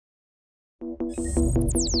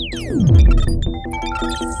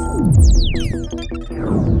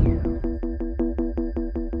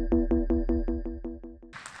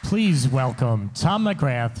Please welcome Tom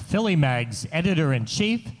McGrath, Philly Mag's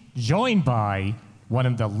editor-in-chief, joined by one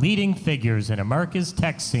of the leading figures in America's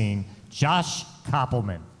tech scene, Josh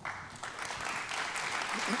Kopelman.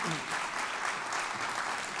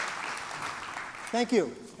 Thank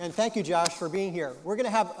you, and thank you, Josh, for being here. We're going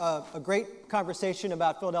to have a great conversation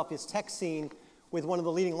about Philadelphia's tech scene with one of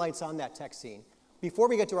the leading lights on that tech scene. Before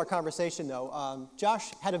we get to our conversation, though,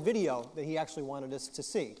 Josh had a video that he actually wanted us to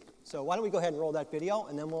see. So why don't we go ahead and roll that video,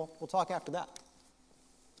 and then we'll talk after that.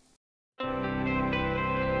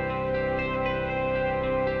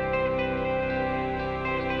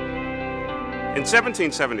 In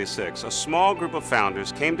 1776, a small group of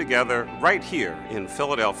founders came together right here in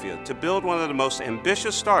Philadelphia to build one of the most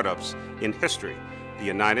ambitious startups in history, the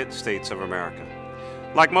United States of America.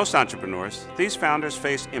 Like most entrepreneurs, these founders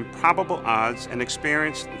faced improbable odds and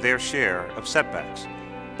experienced their share of setbacks,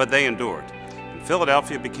 but they endured. And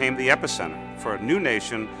Philadelphia became the epicenter for a new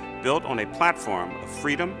nation built on a platform of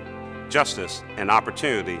freedom, justice, and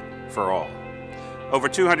opportunity for all. Over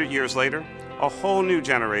 200 years later, a whole new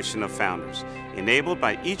generation of founders, enabled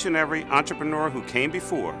by each and every entrepreneur who came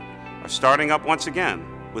before, are starting up once again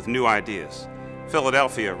with new ideas.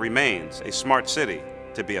 Philadelphia remains a smart city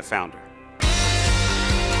to be a founder.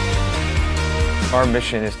 Our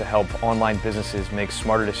mission is to help online businesses make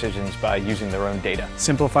smarter decisions by using their own data.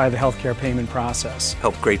 Simplify the healthcare payment process.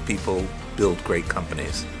 Help great people build great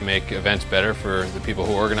companies. Make events better for the people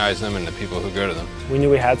who organize them and the people who go to them. We knew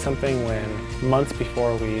we had something when months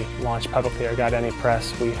before we launched publicly or got any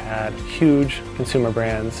press, we had huge consumer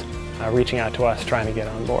brands reaching out to us trying to get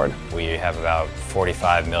on board. We have about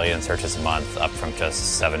 45 million searches a month, up from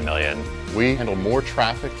just 7 million. We handle more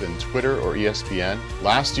traffic than Twitter or ESPN.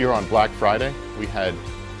 Last year on Black Friday, we had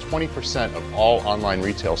 20% of all online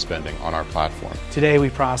retail spending on our platform. Today we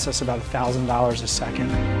process about $1,000 a second.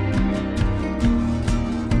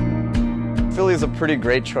 Philly is a pretty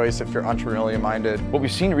great choice if you're entrepreneurially minded. What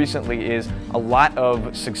we've seen recently is a lot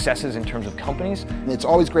of successes in terms of companies. It's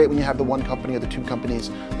always great when you have the one company or the two companies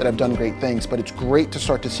that have done great things, but it's great to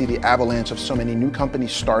start to see the avalanche of so many new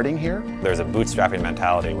companies starting here. There's a bootstrapping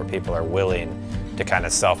mentality where people are willing to kind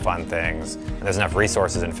of self-fund things, and there's enough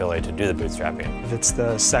resources in Philly to do the bootstrapping. It's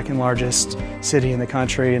the second largest city in the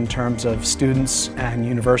country in terms of students and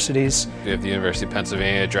universities. We have the University of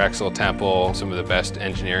Pennsylvania, Drexel, Temple, some of the best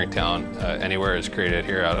engineering talent anywhere is created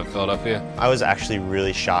here out of Philadelphia. I was actually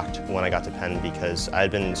really shocked when I got to Penn because I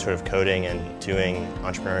had been sort of coding and doing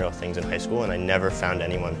entrepreneurial things in high school, and I never found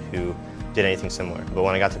anyone who did anything similar. But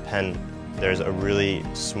when I got to Penn, there's a really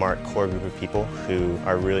smart core group of people who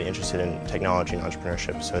are really interested in technology and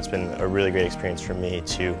entrepreneurship. So it's been a really great experience for me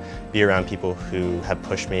to be around people who have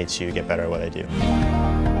pushed me to get better at what I do.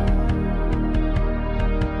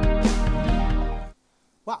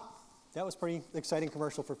 Wow, that was a pretty exciting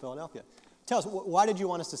commercial for Philadelphia. Tell us, why did you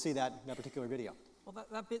want us to see that particular video? Well,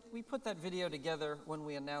 we put that video together when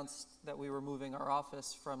we announced that we were moving our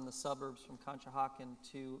office from the suburbs, from Conshohocken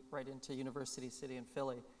right into University City in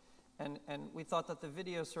Philly. And we thought that the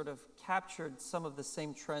video sort of captured some of the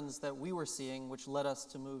same trends that we were seeing, which led us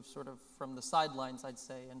to move sort of from the sidelines, I'd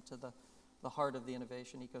say, into the heart of the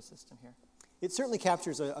innovation ecosystem here. It certainly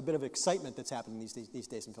captures a bit of excitement that's happening these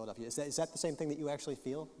days in Philadelphia. Is that the same thing that you actually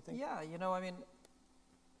feel, you think? Yeah, you know, I mean,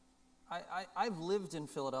 I've lived in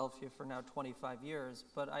Philadelphia for now 25 years,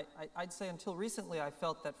 but I'd say until recently I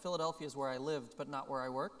felt that Philadelphia is where I lived, but not where I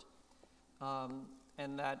worked.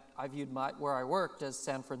 And that I viewed where I worked as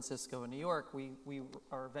San Francisco and New York. We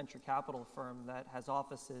are a venture capital firm that has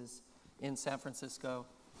offices in San Francisco,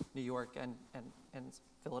 New York, and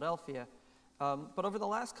Philadelphia. But over the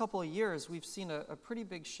last couple of years, we've seen a pretty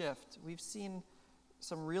big shift. We've seen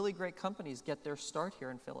some really great companies get their start here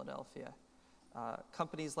in Philadelphia.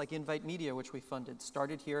 Companies like Invite Media, which we funded,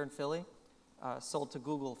 started here in Philly, sold to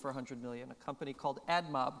Google for $100 million. A company called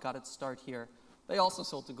AdMob got its start here. They also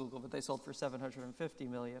sold to Google, but they sold for $750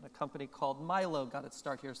 million. A company called Milo got its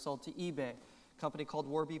start here, sold to eBay. A company called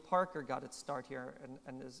Warby Parker got its start here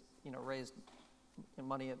and has raised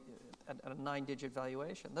money at a 9-digit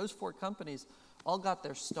valuation. Those 4 companies all got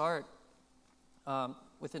their start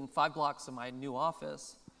within 5 blocks of my new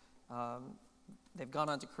office. They've gone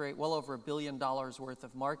on to create well over $1 billion worth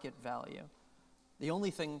of market value. The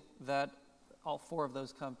only thing that all 4 of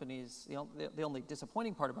those companies, the only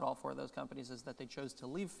disappointing part about all 4 of those companies is that they chose to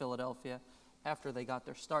leave Philadelphia after they got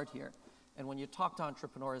their start here. And when you talk to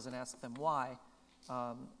entrepreneurs and ask them why,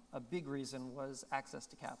 a big reason was access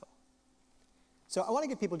to capital. So I want to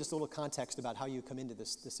give people just a little context about how you come into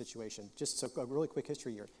this situation. Just so a really quick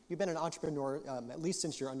history here. You've been an entrepreneur at least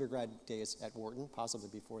since your undergrad days at Wharton, possibly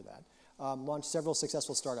before that. Launched several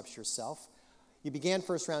successful startups yourself. You began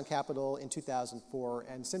First Round Capital in 2004,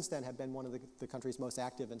 and since then have been one of the country's most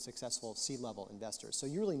active and successful seed-level investors. So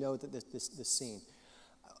you really know this scene.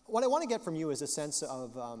 What I want to get from you is a sense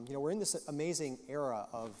of, we're in this amazing era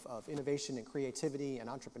of innovation and creativity and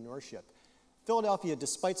entrepreneurship. Philadelphia,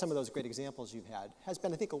 despite some of those great examples you've had, has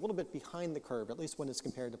been, I think, a little bit behind the curve, at least when it's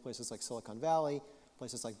compared to places like Silicon Valley,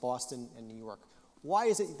 places like Boston and New York. Why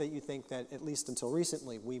is it that you think that, at least until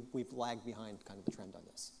recently, we've lagged behind kind of the trend on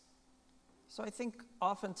this? So I think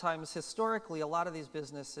oftentimes, historically, a lot of these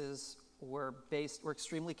businesses were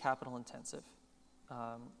extremely capital intensive.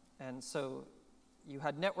 And so you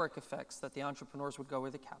had network effects that the entrepreneurs would go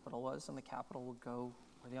where the capital was, and the capital would go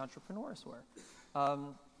where the entrepreneurs were.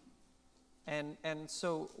 And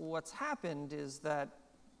so what's happened is that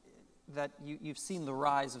you've seen the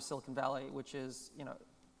rise of Silicon Valley, which is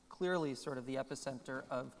clearly sort of the epicenter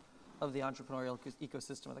of the entrepreneurial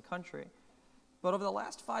ecosystem of the country. But over the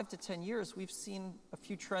last 5 to 10 years, we've seen a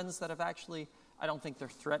few trends that have actually, I don't think they're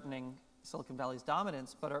threatening Silicon Valley's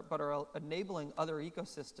dominance, but are enabling other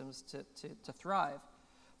ecosystems to thrive.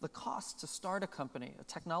 The cost to start a company, a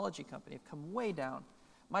technology company, have come way down.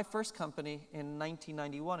 My first company in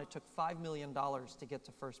 1991, it took $5 million to get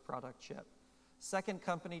to first product ship. Second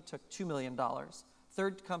company took $2 million.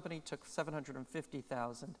 Third company took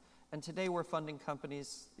 $750,000. And today we're funding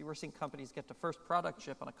companies, we're seeing companies get to first product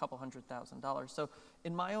ship on a couple $100,000. So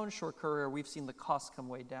in my own short career, we've seen the costs come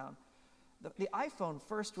way down. The iPhone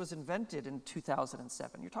first was invented in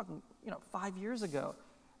 2007. You're talking, 5 years ago.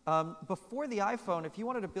 Before the iPhone, if you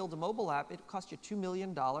wanted to build a mobile app, it cost you $2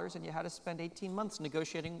 million, and you had to spend 18 months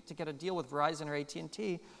negotiating to get a deal with Verizon or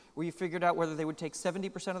AT&T, where you figured out whether they would take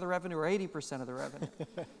 70% of the revenue or 80% of the revenue.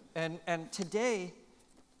 and today,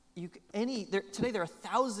 today there are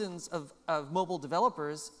thousands of mobile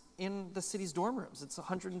developers in the city's dorm rooms. It's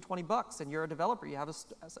 $120, and you're a developer. You have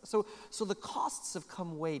so the costs have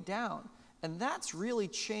come way down, and that's really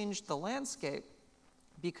changed the landscape,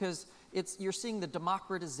 because you're seeing the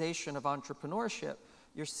democratization of entrepreneurship.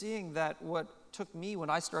 You're seeing that what took me,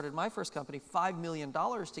 when I started my first company, $5 million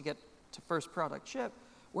to get to first product ship,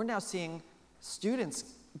 we're now seeing students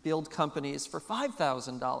build companies for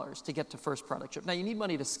 $5,000 to get to first product ship. Now, you need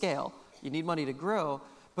money to scale, you need money to grow,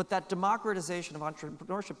 but that democratization of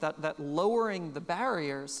entrepreneurship, that lowering the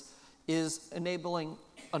barriers, is enabling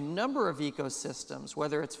a number of ecosystems,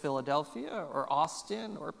 whether it's Philadelphia or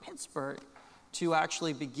Austin or Pittsburgh, to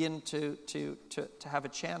actually begin to have a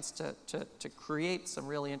chance to create some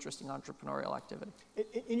really interesting entrepreneurial activity.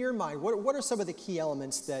 In your mind, what are some of the key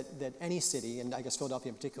elements that any city, and I guess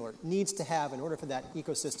Philadelphia in particular, needs to have in order for that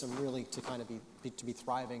ecosystem really to kind of be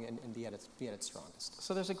thriving and be at its strongest?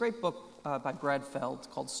 So there's a great book by Brad Feld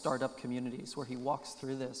called Startup Communities, where he walks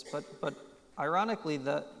through this. But ironically,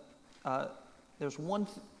 there's one.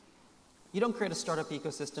 You don't create a startup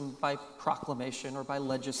ecosystem by proclamation or by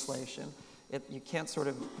legislation. You can't sort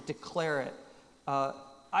of declare it.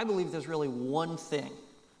 I believe there's really one thing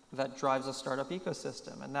that drives a startup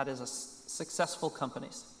ecosystem, and that is successful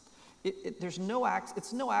companies. It's no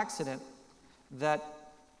accident that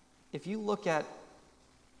if you look at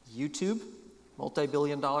YouTube,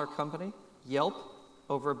 multi-billion-dollar company, Yelp,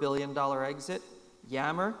 over $1 billion exit,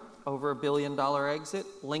 Yammer, over $1 billion exit,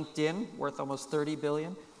 LinkedIn, worth almost $30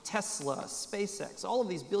 billion, Tesla, SpaceX, all of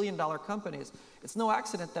these billion-dollar companies, it's no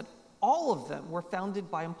accident that all of them were founded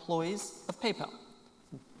by employees of PayPal.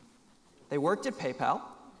 They worked at PayPal,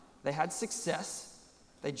 they had success,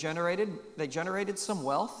 they generated some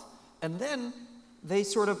wealth, and then they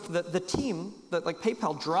sort of, the team, like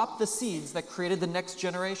PayPal, dropped the seeds that created the next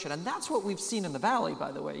generation. And that's what we've seen in the Valley,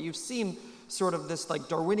 by the way. You've seen sort of this like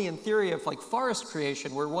Darwinian theory of like forest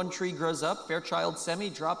creation, where one tree grows up, Fairchild Semi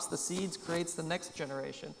drops the seeds, creates the next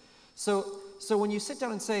generation. So when you sit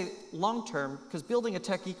down and say long-term, because building a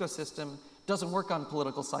tech ecosystem doesn't work on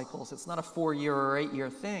political cycles. It's not a 4-year or 8-year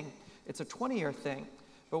thing. It's a 20-year thing.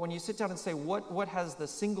 But when you sit down and say what has the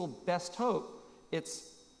single best hope,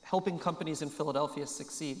 it's helping companies in Philadelphia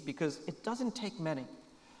succeed, because it doesn't take many.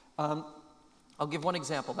 I'll give one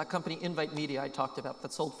example. That company, Invite Media, I talked about,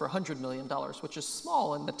 that sold for $100 million, which is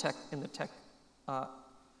small in the tech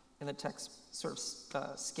sort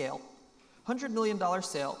of scale. $100 million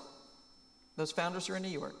sale. Those founders are in New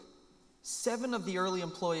York. 7 of the early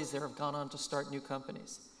employees there have gone on to start new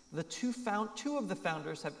companies. The two of the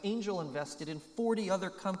founders have angel invested in 40 other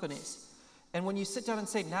companies. And when you sit down and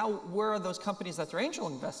say, now where are those companies that they're angel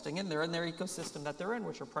investing in? They're in their ecosystem that they're in,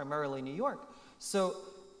 which are primarily New York. So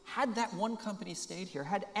had that one company stayed here,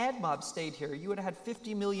 had AdMob stayed here, you would have had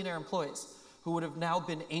 50 millionaire employees who would have now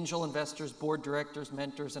been angel investors, board directors,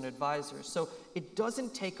 mentors, and advisors. So it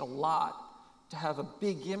doesn't take a lot to have a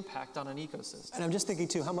big impact on an ecosystem. And I'm just thinking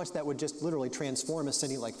too, how much that would just literally transform a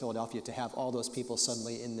city like Philadelphia to have all those people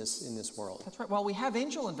suddenly in this world. That's right. Well, we have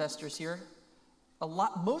angel investors here.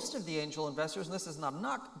 Most of the angel investors, and this is not a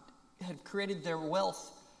knock, had created their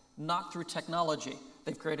wealth not through technology.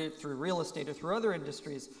 They've created it through real estate or through other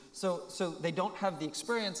industries. So they don't have the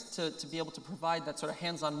experience to be able to provide that sort of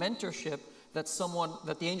hands-on mentorship that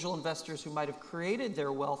the angel investors who might have created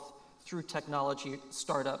their wealth through technology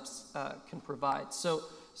startups can provide. So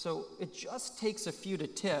it just takes a few to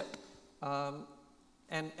tip.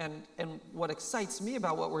 And what excites me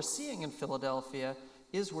about what we're seeing in Philadelphia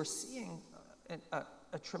is we're seeing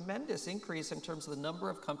a tremendous increase in terms of the number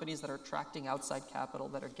of companies that are attracting outside capital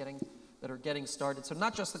that are getting started. So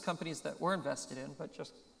not just the companies that we're invested in, but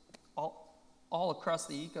just all across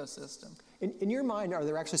the ecosystem. In your mind, are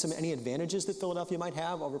there actually any advantages that Philadelphia might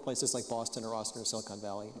have over places like Boston or Austin or Silicon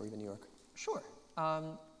Valley or even New York? Sure.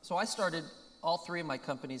 So I started all three of my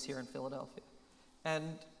companies here in Philadelphia.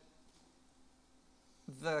 And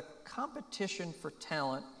the competition for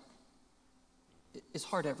talent is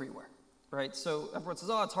hard everywhere, right? So everyone says,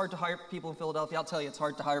 oh, it's hard to hire people in Philadelphia. I'll tell you, it's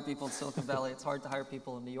hard to hire people in Silicon Valley. It's hard to hire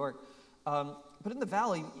people in New York. But in the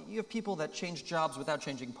Valley, you have people that change jobs without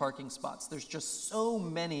changing parking spots. There's just so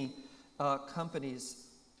many companies.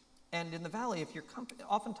 And in the Valley,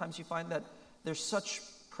 oftentimes you find that there's such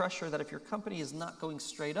pressure that if your company is not going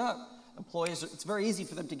straight up, employees, it's very easy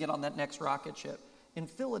for them to get on that next rocket ship. In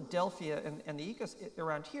Philadelphia and the ecosystem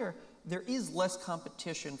around here, there is less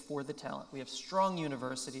competition for the talent. We have strong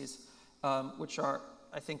universities, which are,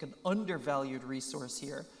 I think, an undervalued resource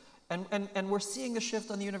here. And we're seeing the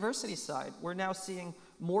shift on the university side. We're now seeing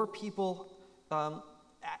more people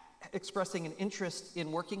expressing an interest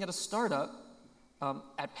in working at a startup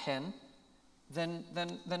at Penn than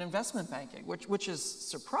investment banking, which is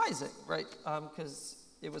surprising, right? Because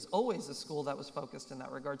it was always a school that was focused in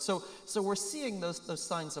that regard. So we're seeing those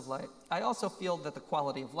signs of light. I also feel that the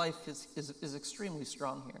quality of life is extremely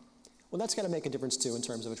strong here. Well, that's going to make a difference too in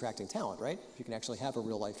terms of attracting talent, right? If you can actually have a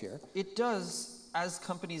real life here. It does as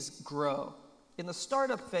companies grow. In the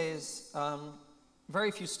startup phase,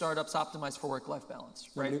 very few startups optimize for work-life balance,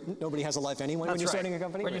 right? Nobody has a life anyway when you're starting a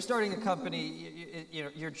company? When you're starting a company,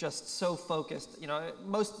 you're just so focused.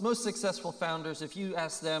 Most successful founders, if you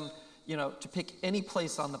ask them, to pick any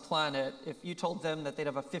place on the planet, if you told them that they'd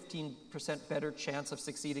have a 15% better chance of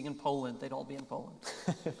succeeding in Poland, they'd all be in Poland.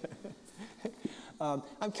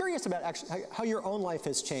 I'm curious about actually how your own life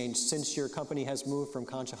has changed since your company has moved from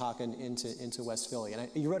Conshohocken into West Philly. And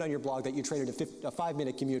you wrote on your blog that you traded a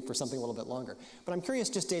 5-minute commute for something a little bit longer. But I'm curious,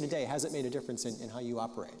 just day to day, has it made a difference in how you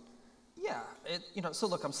operate? Yeah, so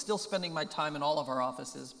look, I'm still spending my time in all of our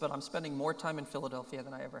offices, but I'm spending more time in Philadelphia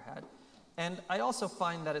than I ever had. And I also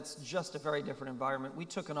find that it's just a very different environment. We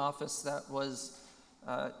took an office that was,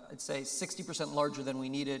 I'd say, 60% larger than we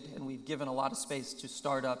needed, and we've given a lot of space to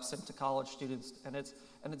startups and to college students, and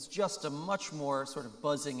it's just a much more sort of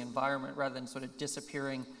buzzing environment rather than sort of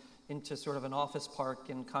disappearing into sort of an office park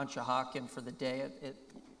in Conshohocken for the day.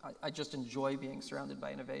 I just enjoy being surrounded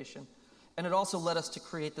by innovation. And it also led us to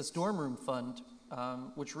create this dorm room fund,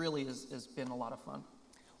 which really has been a lot of fun.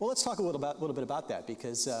 Well, let's talk a little bit about that,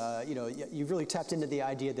 because you've really tapped into the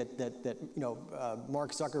idea that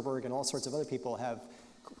Mark Zuckerberg and all sorts of other people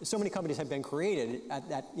so many companies have been created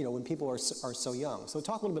when people are so young. So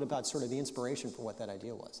talk a little bit about sort of the inspiration for what that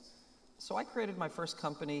idea was. So I created my first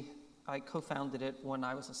company. I co-founded it when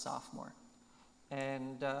I was a sophomore,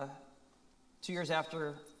 and 2 years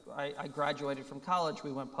after I graduated from college,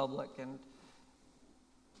 we went public. And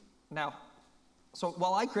now, so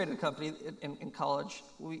while I created a company in college,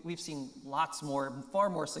 we've seen far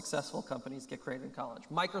more successful companies get created in college.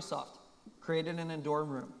 Microsoft created in a dorm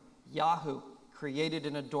room. Yahoo created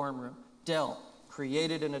in a dorm room. Dell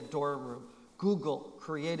created in a dorm room. Google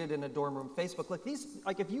created in a dorm room. Facebook,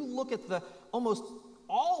 if you look at almost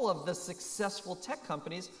all of the successful tech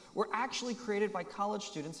companies were actually created by college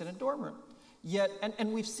students in a dorm room. Yet,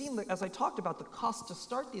 and we've seen, as I talked about, the cost to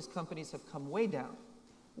start these companies have come way down,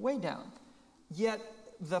 way down. Yet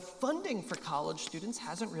the funding for college students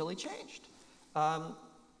hasn't really changed.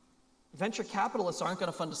 Venture capitalists aren't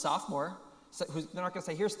going to fund a sophomore. They're not going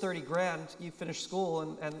to say, here's 30 grand, you finish school,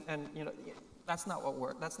 and that's not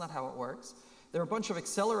how it works. There are a bunch of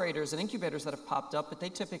accelerators and incubators that have popped up, but they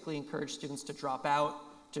typically encourage students to drop out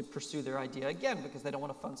to pursue their idea again because they don't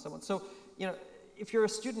want to fund someone. So, if you're a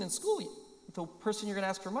student in school, the person you're going to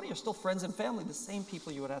ask for money are still friends and family, the same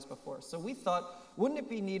people you would ask before. So we thought, wouldn't it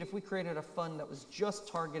be neat if we created a fund that was just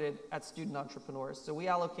targeted at student entrepreneurs? So we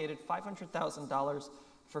allocated $500,000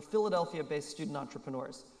 for Philadelphia-based student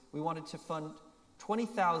entrepreneurs. We wanted to fund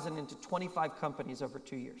 20,000 into 25 companies over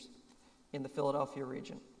 2 years in the Philadelphia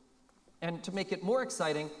region. And to make it more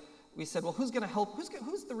exciting, we said, well, who's going to help?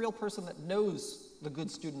 Who's the real person that knows the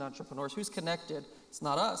good student entrepreneurs? Who's connected? It's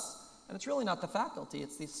not us, and it's really not the faculty,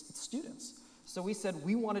 it's these students. So we said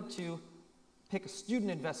we wanted to pick a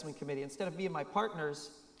student investment committee. Instead of me and my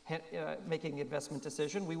partners making the investment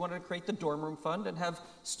decision, we wanted to create the dorm room fund and have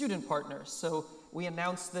student partners. So we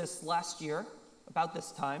announced this last year, about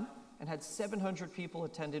this time, and had 700 people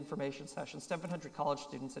attend information sessions, 700 college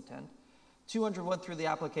students attend. 200 went through the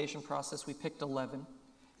application process, we picked 11.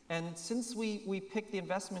 And since we picked the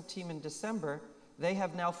investment team in December, they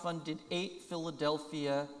have now funded 8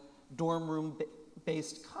 Philadelphia dorm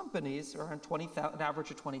room-based companies, around an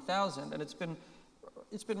average of 20,000. And it's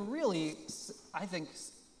been really, I think,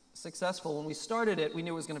 successful. When we started it, we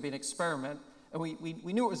knew it was going to be an experiment. And we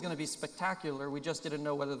knew it was going to be spectacular. We just didn't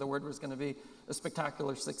know whether the word was going to be a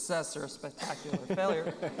spectacular success or a spectacular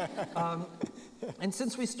failure. And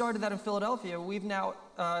since we started that in Philadelphia, we've now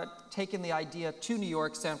taken the idea to New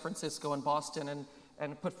York, San Francisco, and Boston,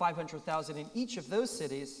 and put 500,000 in each of those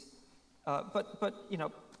cities. But you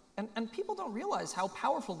know, and people don't realize how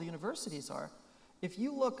powerful the universities are. If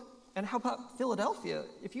you look, and how about Philadelphia?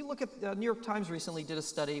 If you look at, New York Times recently did a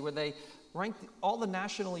study where they ranked all the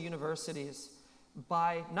national universities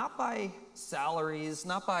by, not by salaries,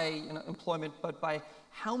 not by employment, but by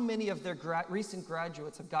how many of their recent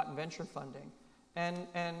graduates have gotten venture funding.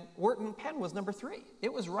 And Wharton Penn was number 3.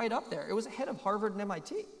 It was right up there. It was ahead of Harvard and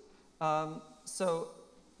MIT. So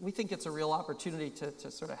we think it's a real opportunity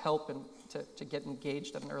to sort of help and to get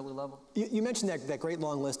engaged at an early level. You mentioned that great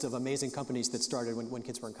long list of amazing companies that started when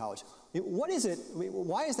kids were in college. What is it,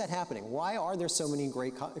 why is that happening? Why are there so many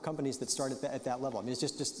great companies that start at that level? I mean, it's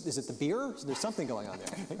just is it the beer? There's something going on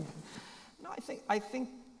there. No, I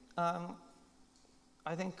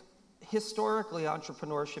think historically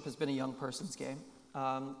entrepreneurship has been a young person's game.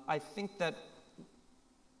 I think that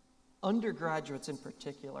undergraduates in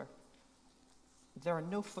particular, there are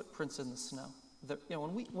no footprints in the snow.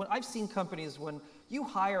 When I've seen companies, when you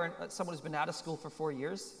hire someone who's been out of school for 4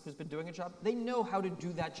 years, who's been doing a job, they know how to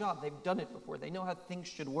do that job. They've done it before. They know how things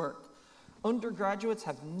should work. Undergraduates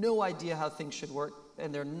have no idea how things should work,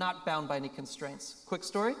 and they're not bound by any constraints. Quick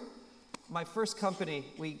story. My first company,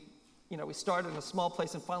 we started in a small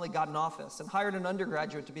place and finally got an office and hired an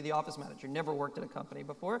undergraduate to be the office manager. Never worked at a company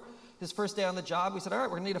before. His first day on the job, we said, all right,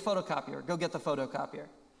 we're gonna need a photocopier. Go get the photocopier.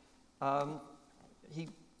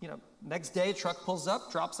 Next day, truck pulls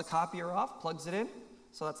up, drops the copier off, plugs it in.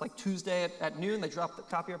 So that's like Tuesday at noon, they drop the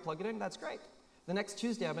copier, plug it in, that's great. The next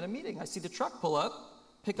Tuesday, I'm in a meeting. I see the truck pull up,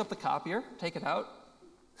 pick up the copier, take it out.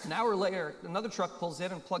 An hour later, another truck pulls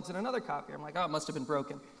in and plugs in another copier. I'm like, oh, it must have been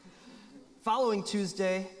broken. Following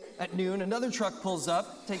Tuesday at noon, another truck pulls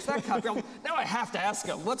up, takes that copier. Now I have to ask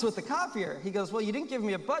him, what's with the copier? He goes, well, you didn't give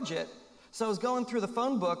me a budget. So I was going through the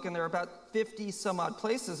phone book, and there are about 50 some odd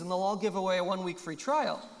places, and they'll all give away a 1-week free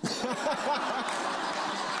trial.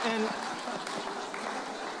 And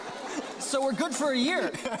so we're good for a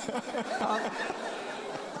year.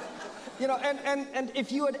 And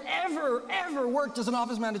if you had ever worked as an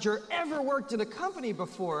office manager, ever worked in a company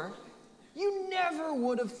before, you never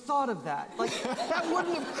would have thought of that. Like, that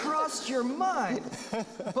wouldn't have crossed your mind.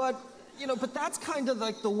 But that's kind of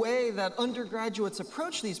like the way that undergraduates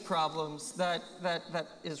approach these problems that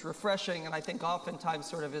is refreshing, and I think oftentimes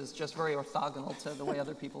sort of is just very orthogonal to the way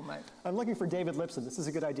other people might. I'm looking for David Lipson. This is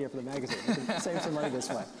a good idea for the magazine. You can save some money this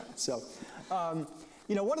way. So,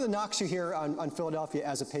 one of the knocks you hear on Philadelphia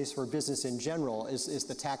as a place for business in general is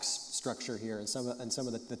the tax structure here and some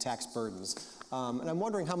of the tax burdens. And I'm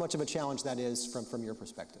wondering how much of a challenge that is from your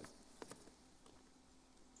perspective.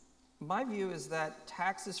 My view is that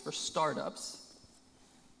taxes for startups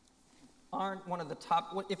aren't one of the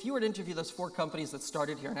top. If you were to interview those 4 companies that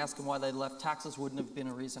started here and ask them why they left, taxes wouldn't have been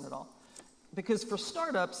a reason at all. Because for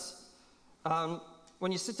startups,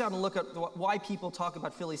 when you sit down and look at why people talk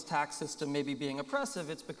about Philly's tax system maybe being oppressive,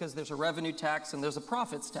 it's because there's a revenue tax and there's a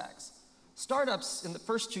profits tax. Startups in the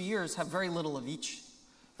first 2 years have very little of each.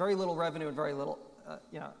 Very little revenue and very little,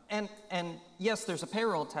 And yes, there's a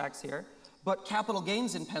payroll tax here, but capital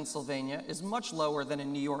gains in Pennsylvania is much lower than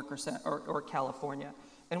in New York or California.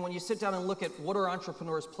 And when you sit down and look at what are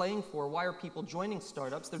entrepreneurs playing for, why are people joining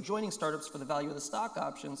startups? They're joining startups for the value of the stock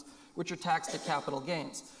options, which are taxed at capital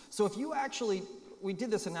gains. So if you we did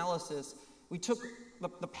this analysis, we took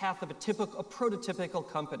the path of a prototypical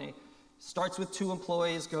company. starts with 2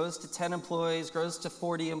 employees, goes to 10 employees, grows to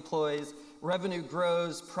 40 employees, revenue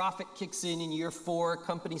grows, profit kicks in year 4,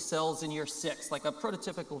 company sells in year 6, like a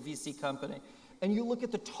prototypical VC company. And you look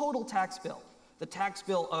at the total tax bill. The tax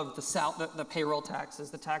bill of the payroll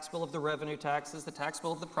taxes, the tax bill of the revenue taxes, the tax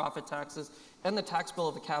bill of the profit taxes, and the tax bill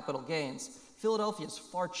of the capital gains. Philadelphia is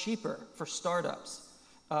far cheaper for startups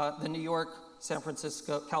than New York, San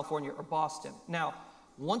Francisco, California, or Boston. Now,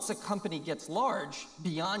 once a company gets large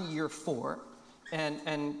beyond year 4,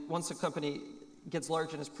 and once a company gets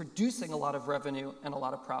large and is producing a lot of revenue and a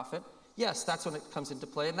lot of profit, yes, that's when it comes into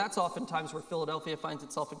play. And that's oftentimes where Philadelphia finds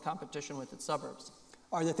itself in competition with its suburbs.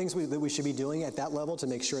 Are there things that we should be doing at that level to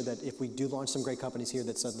make sure that if we do launch some great companies here,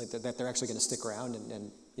 that suddenly that they're actually going to stick around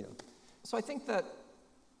and you know? So I think that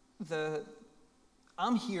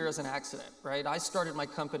I'm here as an accident, right? I started my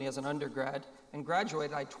company as an undergrad and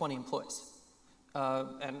graduated. I had 20 employees,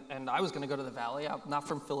 and I was going to go to the Valley. I'm not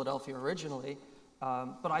from Philadelphia originally,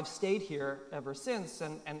 but I've stayed here ever since,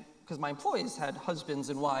 and because my employees had husbands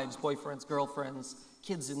and wives, boyfriends, girlfriends,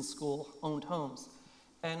 kids in school, owned homes.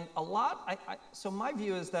 And a lot, so my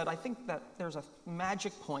view is that I think that there's a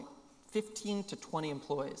magic point, 15 to 20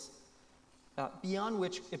 employees, beyond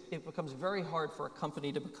which it becomes very hard for a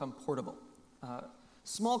company to become portable.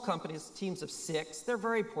 Small companies, teams of 6, they're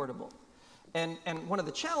very portable. And one of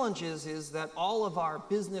the challenges is that all of our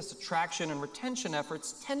business attraction and retention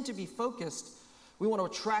efforts tend to be focused. We want to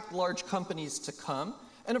attract large companies to come.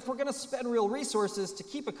 And if we're going to spend real resources to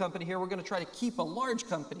keep a company here, we're going to try to keep a large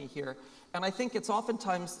company here. And I think it's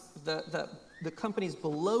oftentimes the companies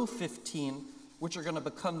below 15 which are going to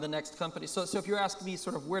become the next company. So if you're asking me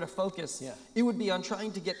sort of where to focus, it would be on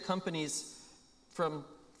trying to get companies from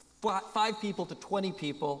 5 people to 20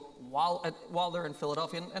 people while they're in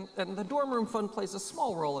Philadelphia. And the Dorm Room Fund plays a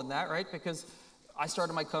small role in that, right? Because I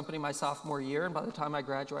started my company my sophomore year, and by the time I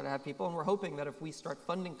graduate, I have people. And we're hoping that if we start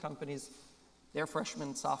funding companies their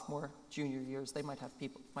freshman, sophomore, junior years, they might have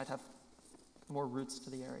more roots to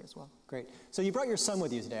the area as well. Great. So you brought your son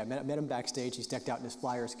with you today. I met him backstage. He's decked out in his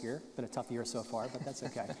Flyers gear. Been a tough year so far, but that's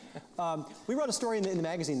okay. We wrote a story in the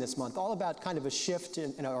magazine this month all about kind of a shift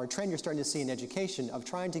or a trend you're starting to see in education of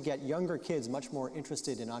trying to get younger kids much more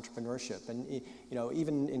interested in entrepreneurship, and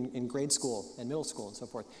even in grade school and middle school and so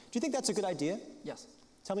forth. Do you think that's a good idea? Yes.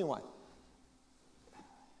 Tell me why.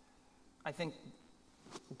 I think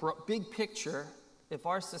big picture, if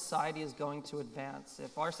our society is going to advance,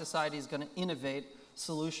 if our society is going to innovate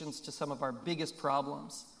solutions to some of our biggest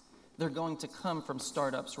problems, they're going to come from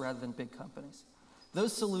startups rather than big companies.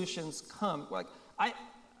 Those solutions come, like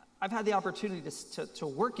I've had the opportunity to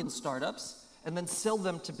work in startups and then sell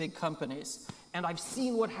them to big companies. And I've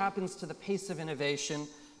seen what happens to the pace of innovation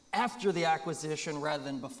after the acquisition rather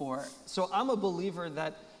than before. So I'm a believer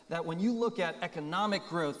that when you look at economic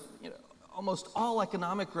growth, almost all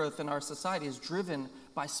economic growth in our society is driven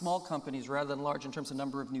by small companies rather than large in terms of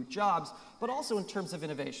number of new jobs, but also in terms of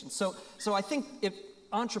innovation. So I think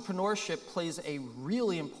entrepreneurship plays a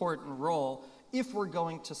really important role if we're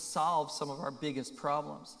going to solve some of our biggest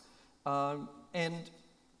problems. And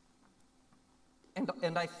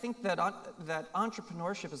I think that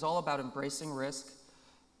entrepreneurship is all about embracing risk,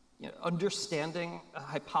 understanding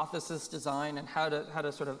hypothesis design and how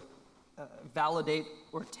to sort of validate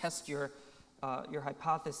or test your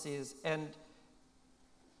hypotheses, and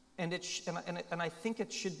I think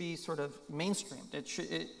it should be sort of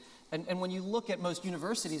mainstreamed. And when you look at most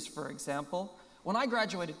universities, for example, when I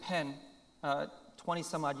graduated Penn 20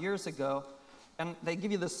 some odd years ago, and they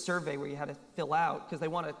give you this survey where you had to fill out because they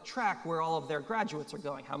want to track where all of their graduates are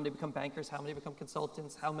going, how many become bankers, how many become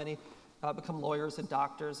consultants, how many become lawyers and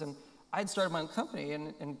doctors. And I had started my own company,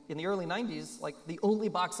 and in the early 90s, like the only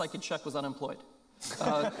box I could check was unemployed.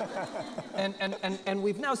 And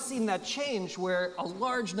we've now seen that change where a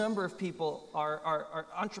large number of people are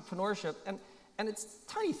entrepreneurship, and it's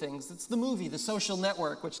tiny things. It's the movie, The Social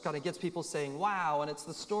Network, which kind of gets people saying, wow, and it's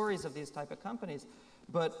the stories of these type of companies.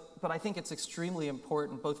 But I think it's extremely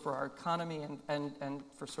important both for our economy and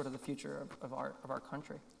for sort of the future of our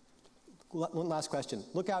country. One last question.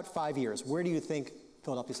 Look out 5 years. Where do you think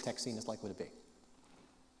Philadelphia's tech scene is likely to be?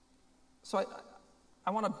 So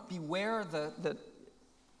I want to beware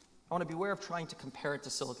of trying to compare it to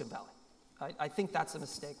Silicon Valley. I think that's a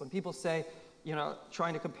mistake. When people say,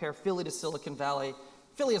 trying to compare Philly to Silicon Valley,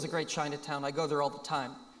 Philly is a great Chinatown. I go there all the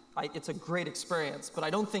time. It's a great experience, but I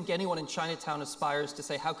don't think anyone in Chinatown aspires to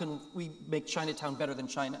say, how can we make Chinatown better than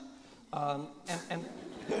China?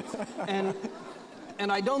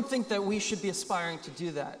 And I don't think that we should be aspiring to do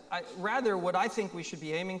that. Rather, what I think we should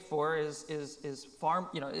be aiming for is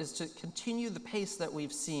to continue the pace that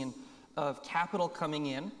we've seen of capital coming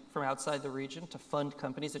in from outside the region to fund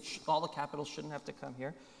companies. All the capital shouldn't have to come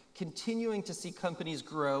here. Continuing to see companies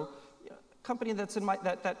grow. A company that's in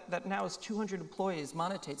that now is 200 employees,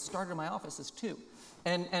 Monetate, started in my office as 2.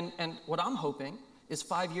 And what I'm hoping is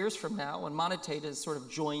 5 years from now, when Monetate has sort of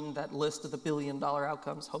joined that list of the billion-dollar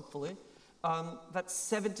outcomes, hopefully, that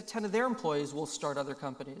 7 to 10 of their employees will start other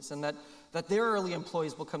companies, and that their early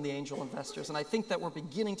employees will become the angel investors. And I think that we're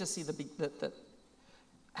beginning to see that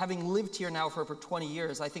having lived here now for over 20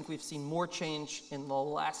 years, I think we've seen more change in the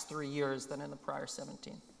last 3 years than in the prior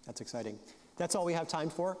 17. That's exciting. That's all we have time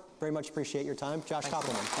for. Very much appreciate your time. Josh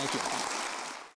Kopelman, thank you.